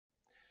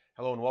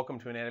Hello and welcome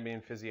to Anatomy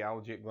and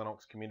Physiology at Glen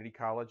Oaks Community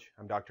College.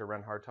 I'm Dr.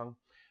 Ren Hartung.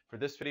 For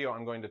this video,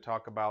 I'm going to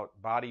talk about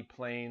body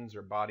planes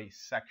or body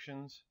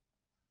sections.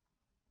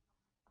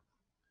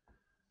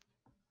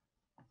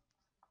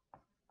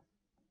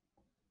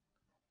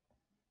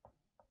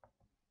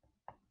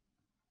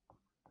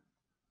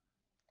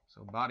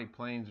 So body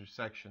planes or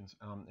sections.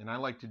 And I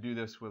like to do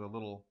this with a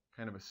little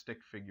kind of a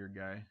stick figure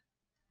guy.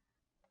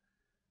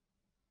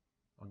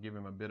 I'll give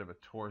him a bit of a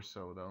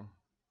torso though.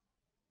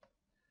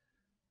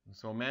 And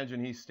so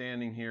imagine he's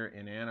standing here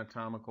in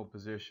anatomical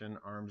position,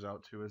 arms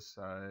out to his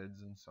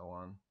sides and so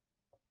on.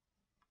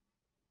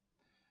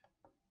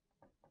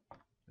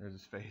 There's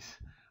his face.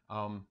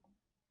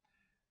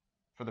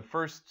 For the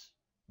first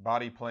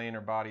body plane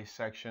or body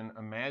section,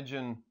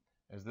 imagine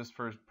as this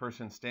first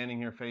person standing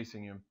here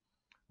facing you,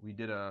 we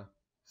did a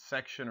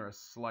section or a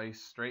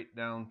slice straight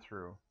down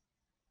through.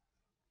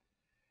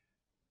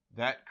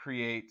 That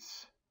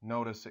creates,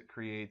 notice it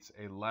creates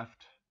a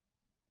left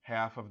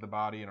half of the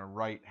body and a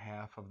right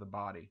half of the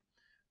body.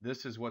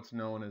 This is what's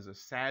known as a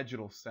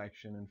sagittal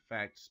section. In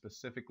fact,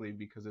 specifically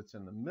because it's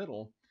in the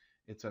middle,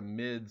 it's a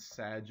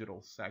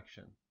mid-sagittal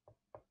section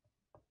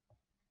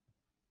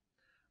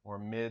or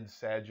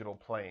mid-sagittal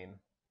plane.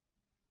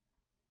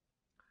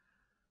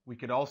 We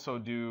could also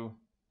do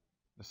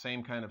the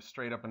same kind of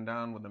straight up and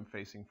down with them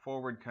facing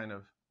forward kind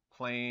of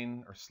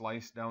plane or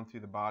slice down through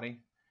the body.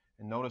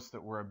 And notice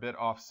that we're a bit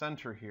off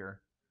center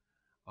here.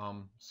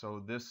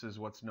 So this is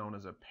what's known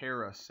as a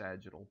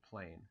parasagittal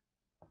plane.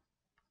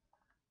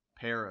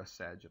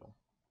 Parasagittal.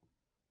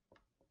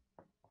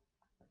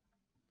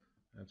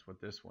 That's what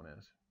this one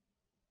is.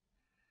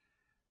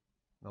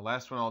 The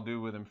last one I'll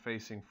do with them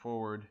facing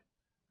forward,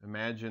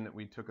 imagine that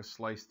we took a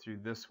slice through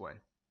this way.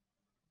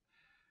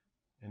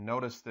 And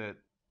notice that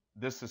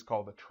this is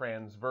called a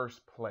transverse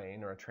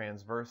plane or a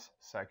transverse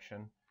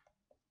section.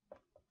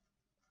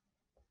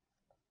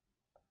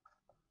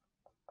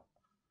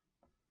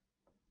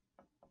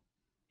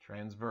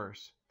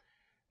 Transverse.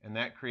 And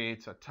that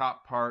creates a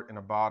top part and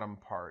a bottom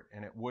part.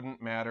 And it wouldn't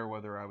matter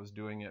whether I was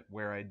doing it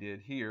where I did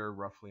here,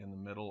 roughly in the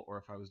middle, or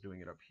if I was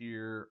doing it up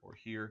here or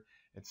here.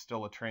 It's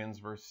still a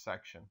transverse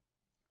section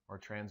or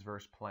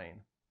transverse plane.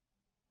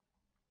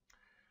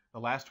 The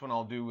last one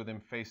I'll do with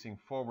him facing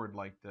forward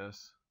like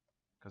this,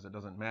 because it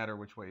doesn't matter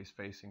which way he's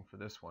facing for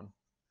this one.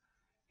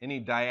 Any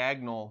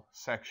diagonal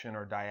section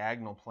or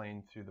diagonal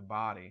plane through the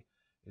body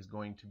is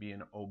going to be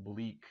an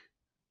oblique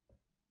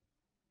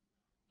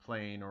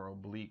plane or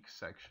oblique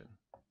section.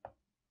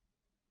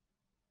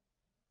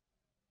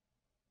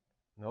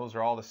 And those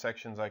are all the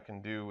sections I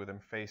can do with him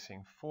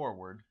facing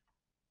forward.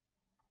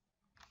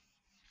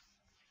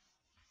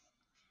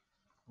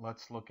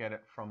 Let's look at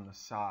it from the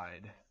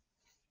side.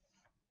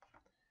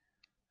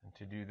 And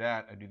to do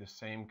that, I do the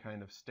same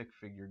kind of stick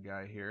figure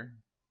guy here.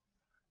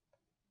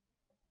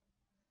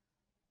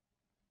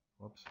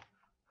 Whoops.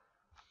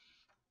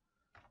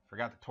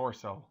 Forgot the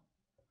torso.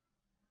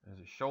 There's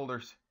his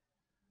shoulders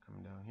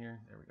coming down here.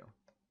 There we go.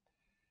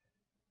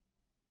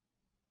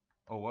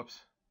 Oh, whoops.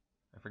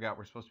 I forgot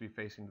we're supposed to be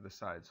facing to the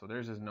side. So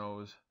there's his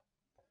nose.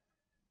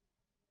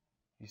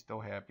 He's still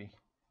happy,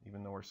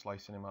 even though we're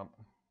slicing him up.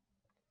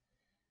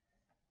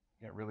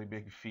 Got really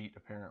big feet,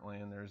 apparently,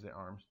 and there's the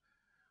arms.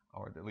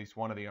 Or at least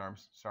one of the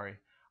arms, sorry.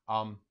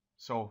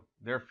 So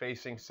they're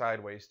facing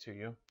sideways to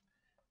you.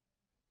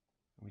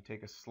 We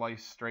take a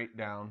slice straight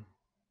down.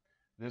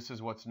 This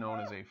is what's known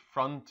as a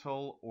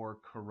frontal or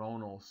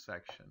coronal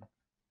section.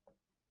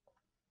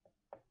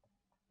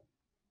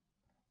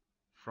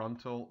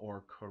 Frontal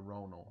or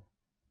coronal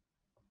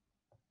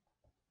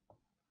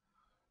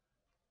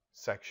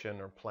section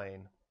or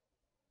plane.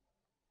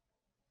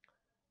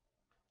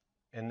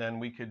 And then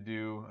we could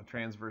do a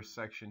transverse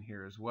section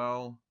here as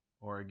well,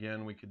 or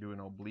again we could do an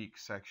oblique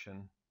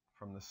section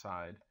from the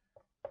side.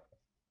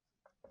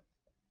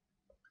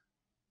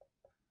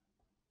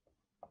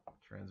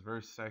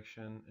 Transverse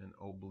section and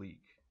oblique.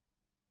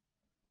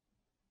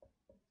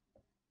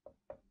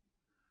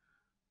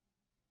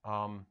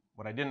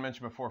 What I didn't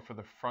mention before, for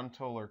the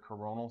frontal or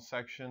coronal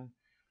section,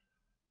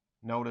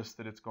 notice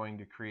that it's going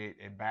to create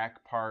a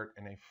back part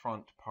and a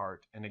front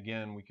part. And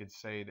again, we could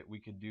say that we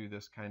could do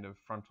this kind of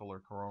frontal or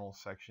coronal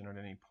section at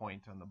any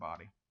point on the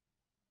body.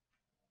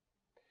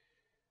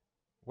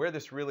 Where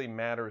this really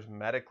matters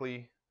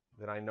medically,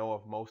 that I know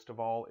of most of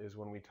all, is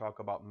when we talk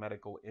about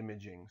medical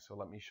imaging. So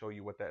let me show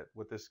you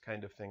what this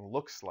kind of thing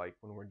looks like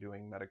when we're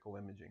doing medical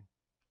imaging.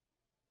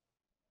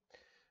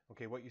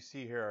 Okay, what you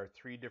see here are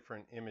three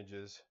different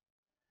images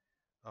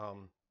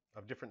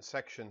of different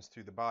sections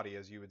through the body,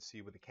 as you would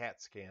see with a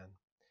CAT scan.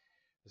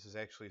 This is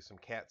actually some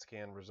CAT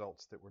scan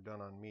results that were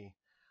done on me.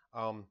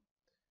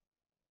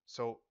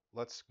 So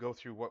let's go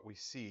through what we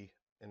see.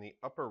 In the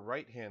upper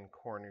right-hand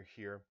corner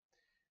here,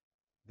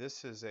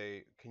 this is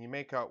can you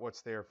make out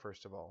what's there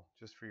first of all,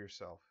 just for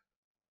yourself?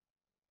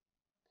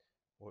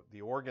 Well,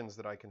 the organs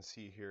that I can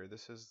see here,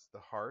 this is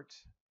the heart,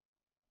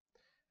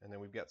 and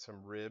then we've got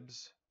some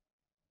ribs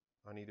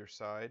on either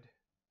side.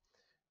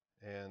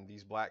 And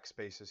these black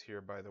spaces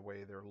here, by the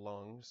way, they're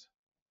lungs.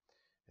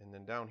 And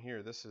then down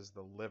here, this is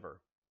the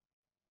liver.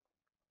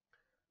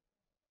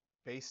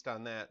 based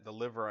on that, the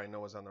liver I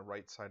know is on the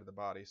right side of the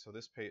body, so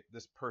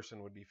this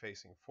person would be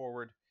facing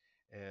forward.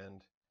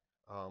 And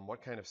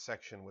what kind of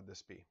section would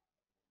this be?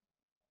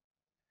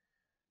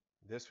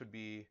 This would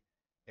be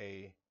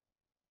a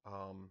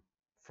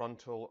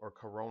frontal or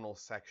coronal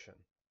section,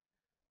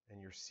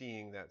 and you're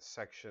seeing that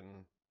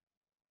section,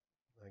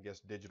 I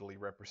guess, digitally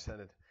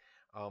represented.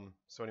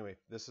 So anyway,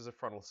 this is a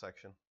frontal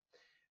section,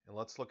 and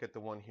let's look at the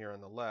one here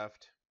on the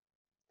left.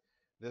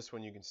 This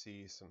one you can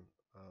see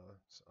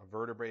a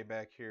vertebrae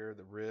back here,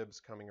 the ribs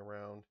coming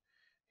around.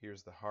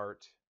 Here's the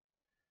heart.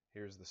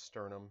 Here's the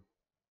sternum.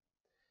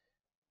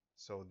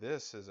 So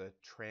this is a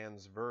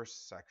transverse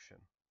section.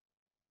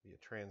 Be a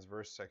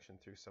transverse section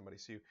through somebody.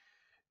 So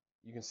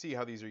you can see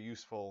how these are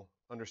useful.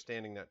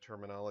 Understanding that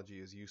terminology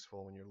is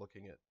useful when you're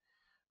looking at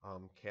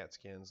CAT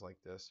scans like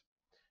this.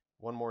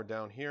 One more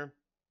down here.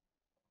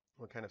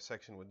 What kind of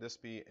section would this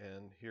be?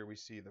 And here we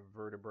see the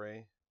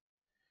vertebrae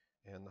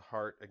and the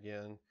heart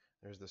again.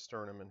 There's the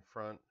sternum in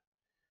front.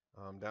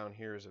 Down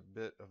here is a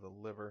bit of the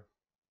liver.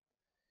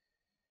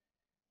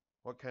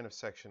 What kind of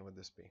section would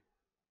this be?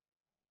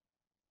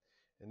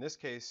 In this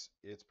case,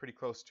 it's pretty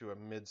close to a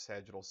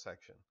mid-sagittal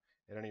section.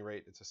 At any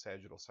rate, it's a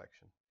sagittal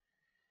section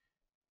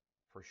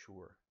for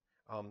sure.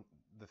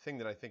 The thing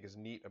that I think is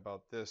neat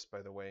about this,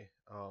 by the way,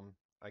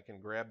 I can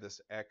grab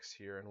this X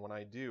here, and when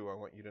I do, I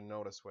want you to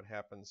notice what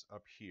happens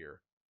up here.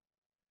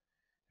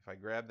 If I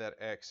grab that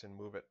X and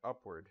move it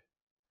upward,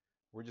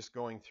 we're just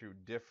going through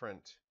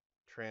different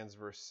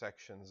transverse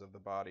sections of the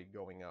body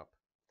going up.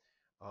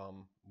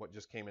 What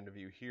just came into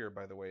view here,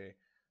 by the way,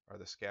 are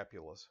the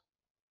scapulas.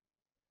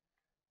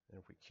 And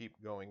if we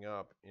keep going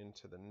up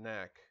into the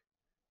neck,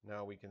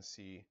 now we can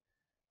see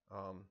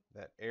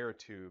that air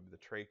tube, the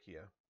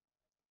trachea,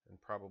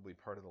 and probably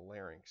part of the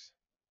larynx.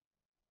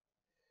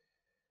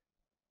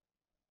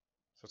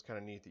 So it's kind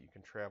of neat that you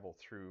can travel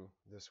through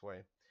this way.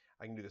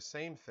 I can do the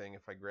same thing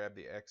if I grab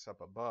the X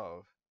up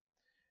above,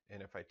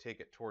 and if I take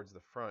it towards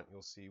the front,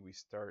 you'll see we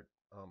start,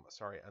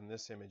 on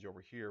this image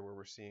over here where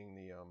we're seeing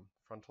the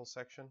frontal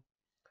section,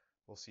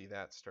 we'll see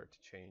that start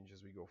to change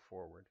as we go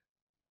forward.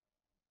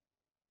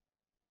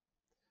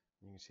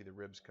 You can see the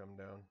ribs come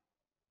down.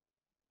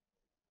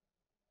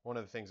 One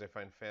of the things I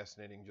find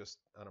fascinating, just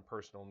on a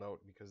personal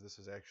note, because this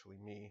is actually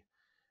me,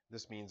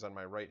 this means on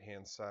my right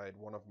hand side,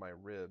 one of my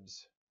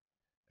ribs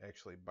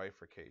actually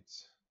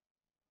bifurcates.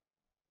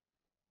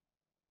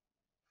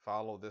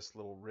 Follow this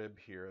little rib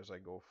here as I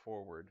go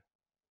forward,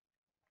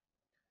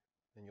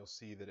 and you'll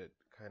see that it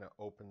kind of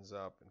opens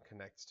up and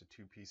connects to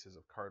two pieces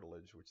of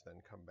cartilage, which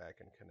then come back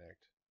and connect.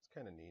 It's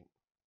kind of neat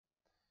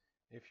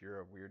if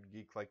you're a weird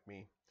geek like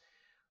me.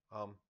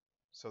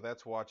 So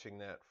that's watching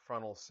that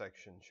frontal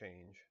section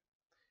change.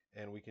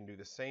 And we can do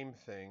the same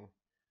thing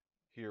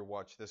here.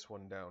 Watch this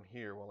one down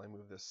here while I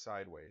move this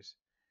sideways.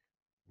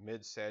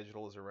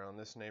 Mid-sagittal is around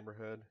this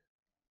neighborhood.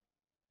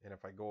 And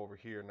if I go over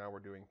here, now we're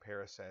doing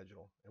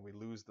parasagittal. And we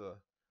lose the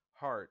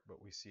heart,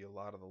 but we see a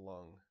lot of the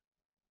lung.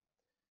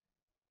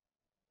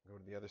 Go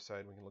to the other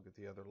side, we can look at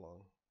the other lung.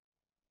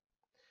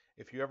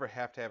 If you ever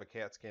have to have a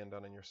CAT scan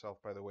done on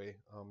yourself, by the way,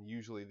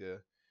 usually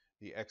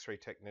the X-ray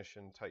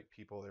technician type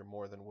people, they're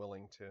more than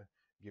willing to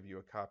give you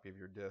a copy of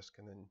your disc,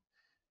 and then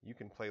you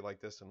can play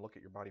like this and look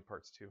at your body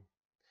parts too.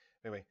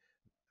 Anyway,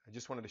 I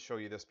just wanted to show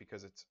you this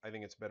because I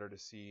think it's better to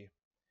see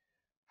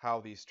how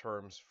these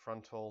terms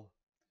frontal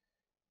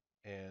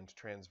and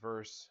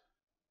transverse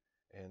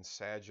and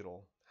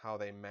sagittal, how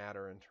they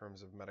matter in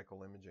terms of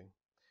medical imaging.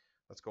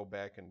 Let's go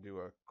back and do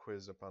a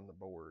quiz up on the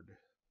board.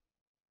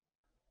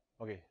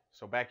 Okay,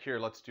 so back here,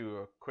 let's do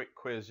a quick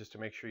quiz just to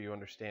make sure you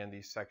understand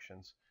these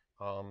sections.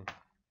 Let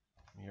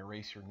me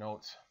erase your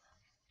notes.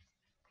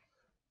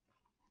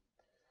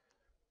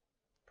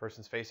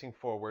 Person's facing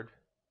forward,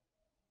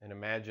 and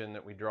imagine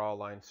that we draw a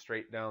line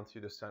straight down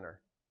through the center.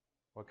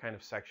 What kind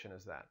of section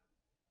is that?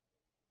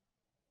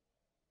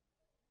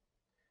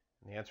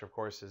 And the answer, of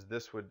course, is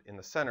this would, in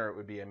the center, it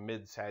would be a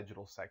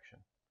mid-sagittal section.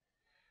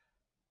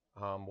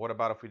 What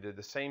about if we did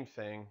the same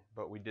thing,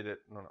 but we did it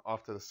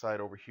off to the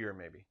side over here,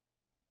 maybe?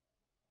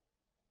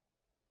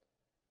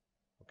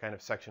 What kind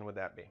of section would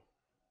that be?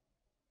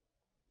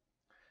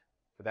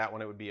 For that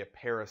one, it would be a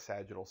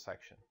parasagittal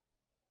section.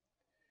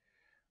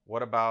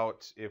 What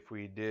about if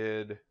we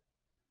did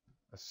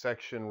a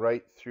section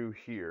right through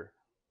here,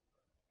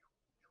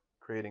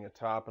 creating a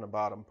top and a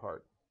bottom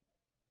part?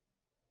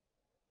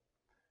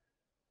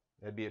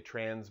 That'd be a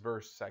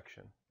transverse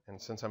section. And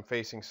since I'm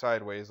facing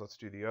sideways, let's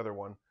do the other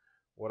one.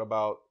 What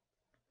about,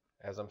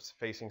 as I'm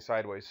facing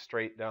sideways,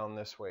 straight down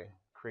this way,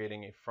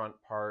 creating a front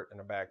part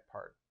and a back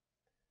part?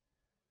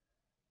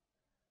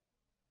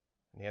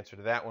 And the answer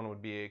to that one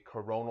would be a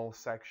coronal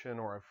section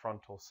or a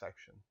frontal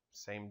section.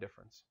 Same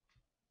difference.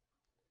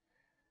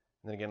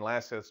 And then again,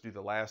 lastly, let's do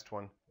the last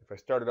one. If I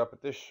started up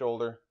at this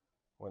shoulder,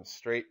 went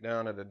straight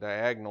down at a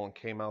diagonal and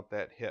came out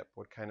that hip,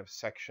 what kind of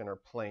section or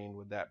plane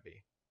would that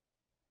be?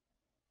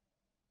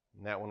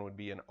 And that one would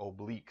be an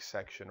oblique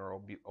section or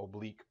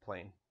oblique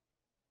plane.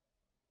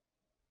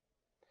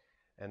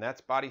 And that's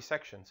body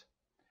sections.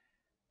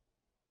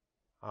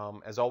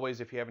 As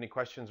always, if you have any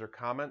questions or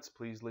comments,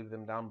 please leave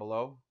them down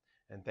below.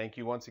 And thank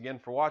you once again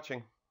for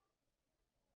watching.